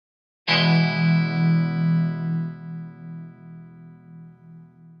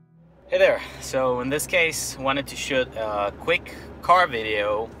there. So in this case, wanted to shoot a quick car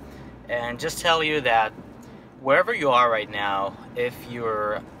video and just tell you that wherever you are right now, if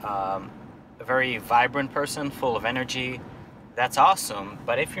you're a very vibrant person full of energy, that's awesome.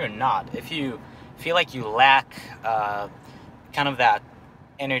 But if you're not, if you feel like you lack kind of that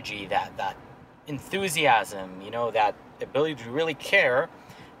energy, that enthusiasm, that ability to really care,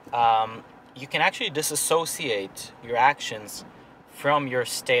 you can actually disassociate your actions from your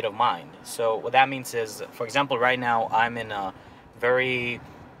state of mind. So what that means is, for example, right now I'm in a very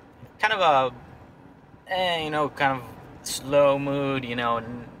kind of kind of slow mood,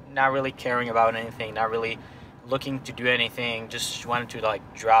 not really caring about anything, not really looking to do anything, just wanted to like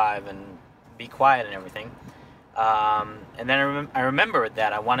drive and be quiet and everything. And then I remembered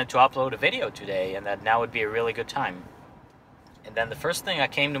that I wanted to upload a video today and that now would be a really good time. And then the first thing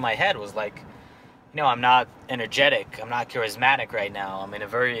that came to my head was like, I'm not energetic, I'm not charismatic right now, I'm in a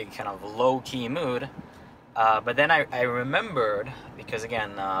very kind of low-key mood. But then I remembered, because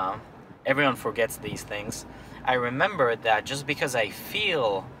again, everyone forgets these things, I remembered that just because I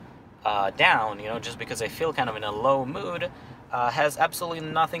feel down, just because I feel kind of in a low mood, has absolutely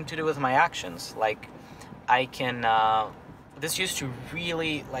nothing to do with my actions. Like, I can, this used to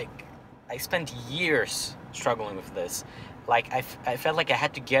really, I spent years struggling with this. Like, I felt like I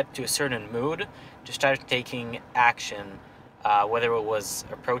had to get to a certain mood to start taking action, whether it was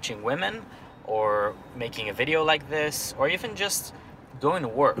approaching women, or making a video like this, or even just going to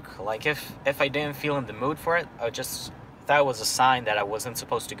work. Like, if I didn't feel in the mood for it, I just thought it was a sign that I wasn't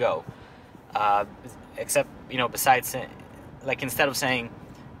supposed to go. Except, besides, like, instead of saying,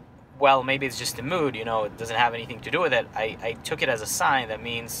 well, maybe it's just the mood, it doesn't have anything to do with it, I took it as a sign that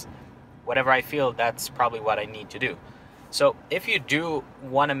means whatever I feel, that's probably what I need to do. So if you do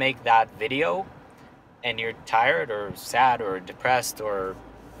want to make that video and you're tired or sad or depressed or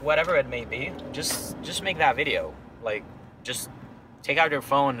whatever it may be, just make that video. Like, just take out your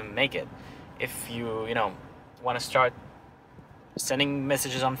phone and make it. If you want to start sending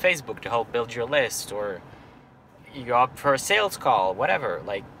messages on Facebook to help build your list, or you're up for a sales call, whatever,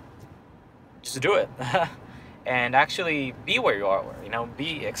 like, just do it. And actually be where you are,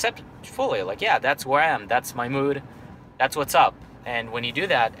 accept it fully. Like, yeah, that's where I am, that's my mood, that's what's up. And when you do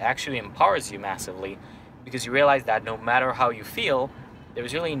that, it actually empowers you massively, because you realize that no matter how you feel,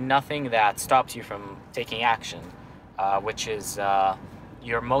 there's really nothing that stops you from taking action, which is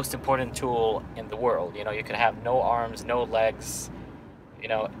your most important tool in the world. You can have no arms, no legs,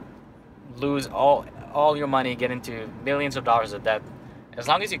 lose all your money, get into millions of dollars of debt. As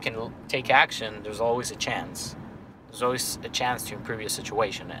long as you can take action, there's always a chance. There's always a chance to improve your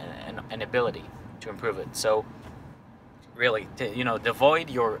situation and an ability to improve it. So really, devoid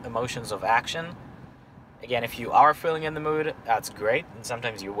your emotions of action. Again, if you are feeling in the mood, that's great, and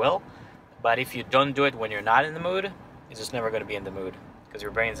sometimes you will. But if you don't do it when you're not in the mood, you're just never going to be in the mood, because your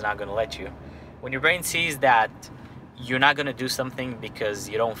brain's not going to let you. When your brain sees that you're not going to do something because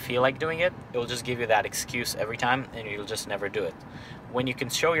you don't feel like doing it, it will just give you that excuse every time, and you'll just never do it. When you can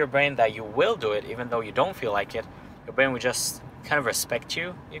show your brain that you will do it, even though you don't feel like it, your brain will just kind of respect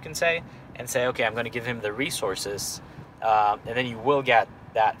you, you can say, and say, okay, I'm going to give him the resources, and then you will get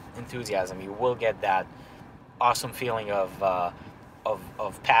that enthusiasm, you will get that awesome feeling of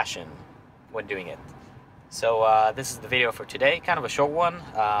passion when doing it. So this is the video for today, kind of a short one,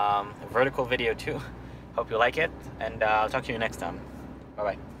 a vertical video too. Hope you like it, and I'll talk to you next time. Bye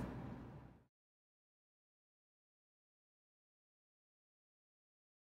bye.